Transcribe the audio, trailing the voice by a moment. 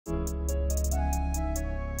It's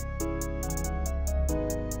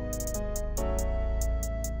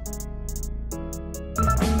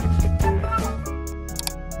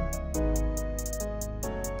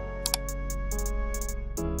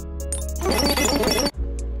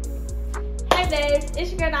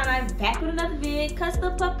your girl Donna. I'm back with another vid,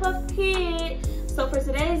 Custom Puff Puff Kid. So for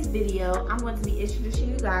today's video, I'm going to be introducing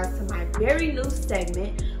you guys to my very new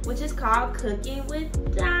segment, which is called Cooking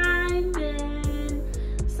with Diamond.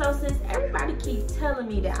 So since everybody keeps telling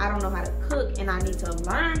me that I don't know how to cook and I need to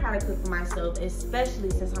learn how to cook for myself, especially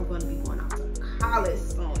since I'm going to be going off to college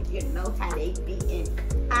soon. You know how they be in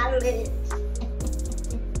college.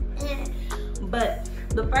 But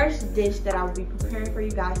the first dish that I will be preparing for you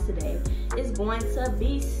guys today is going to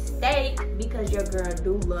be steak, because your girl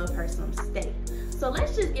do love her some steak. So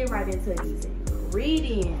let's just get right into these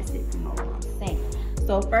ingredients, if you know what I'm saying.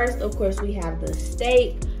 So first, of course, we have the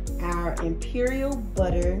steak, our imperial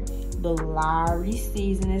butter, the Lowry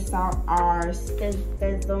seasoning salt, our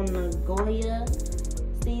Goya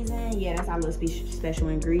seasoning. Yeah, that's our little special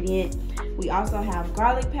ingredient. We also have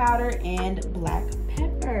garlic powder and black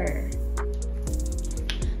pepper.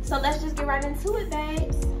 So let's just get right into it,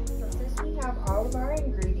 babes. So since we have all of our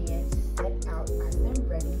ingredients set out nice and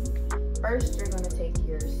ready, first you're going to take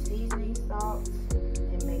your seasoning salt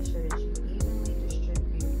and make sure that you evenly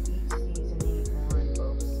distribute each seasoning on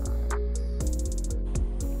both sides.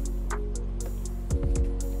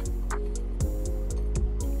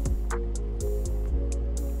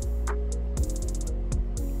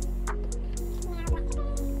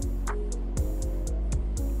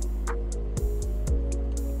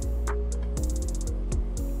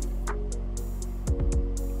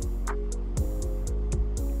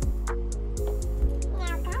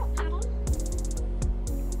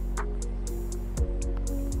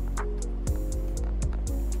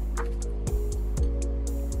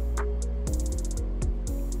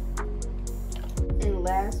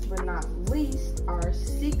 Last but not least, our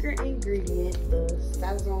secret ingredient, the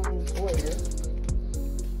sazon oil.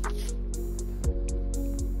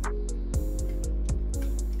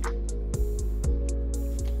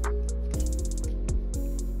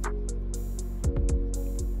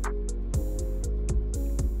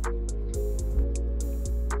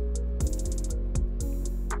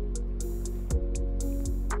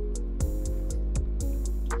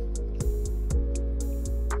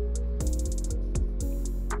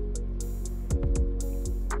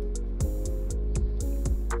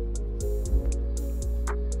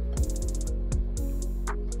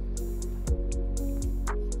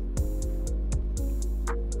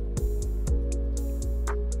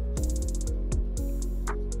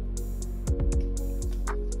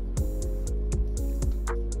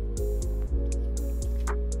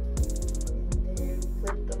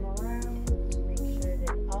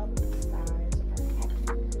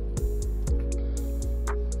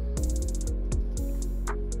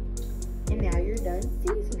 Done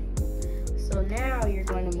seasoning. So now you're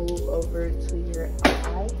going to move over to your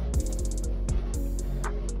eye.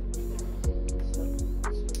 So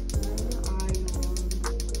turn your eye on.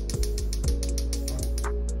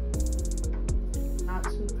 Not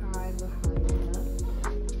too high, but high enough.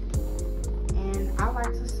 And I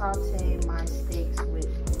like to saute my steaks with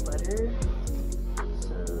butter.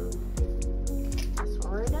 So that's what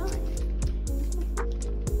we're doing.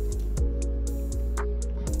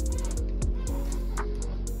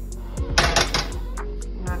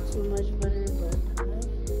 Too much butter, but enough.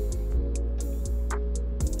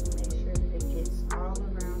 Make sure that it gets all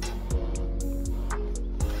around the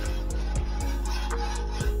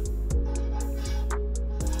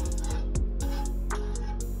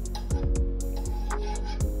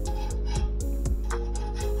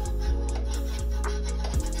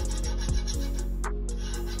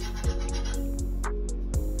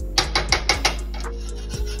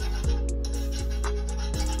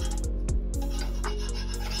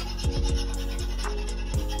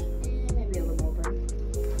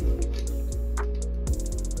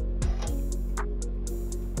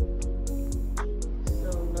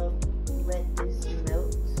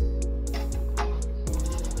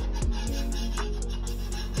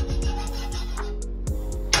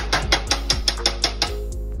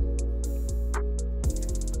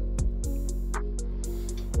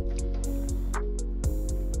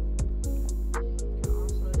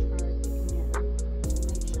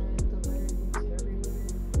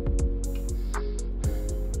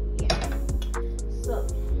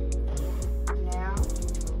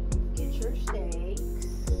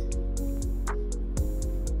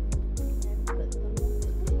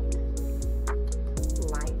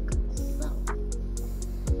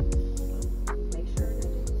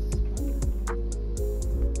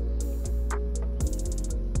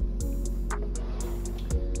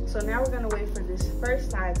So now we're gonna wait for this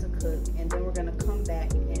first side to cook, and then we're gonna come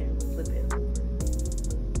back and flip it over.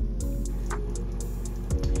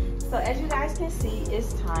 So as you guys can see,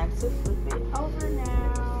 it's time to flip it over now.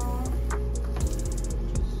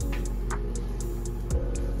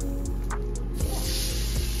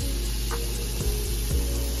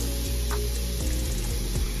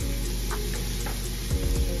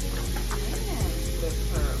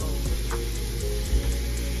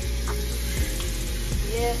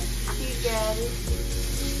 Yeah, she got it.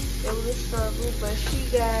 It was a struggle, but she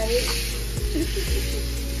got it.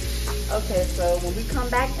 Okay, so when we come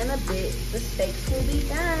back in a bit, the steaks will be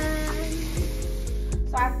done.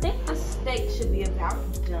 So I think the steak should be about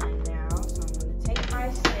done now. So I'm gonna take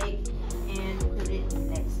my steak and put it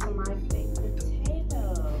next to my baked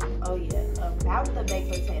potato. Oh yeah, about the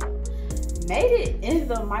baked potato. Made it in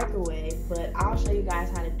the microwave, but I'll show you guys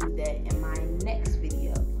how to do that in my next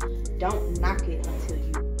video. Don't knock it until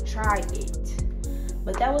you try it.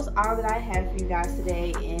 But that was all that I have for you guys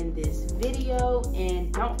today in this video.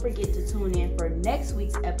 And don't forget to tune in for next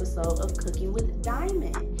week's episode of Cooking with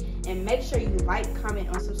Diamond. And make sure you like, comment,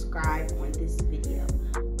 and subscribe on this video.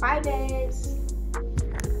 Bye, babes.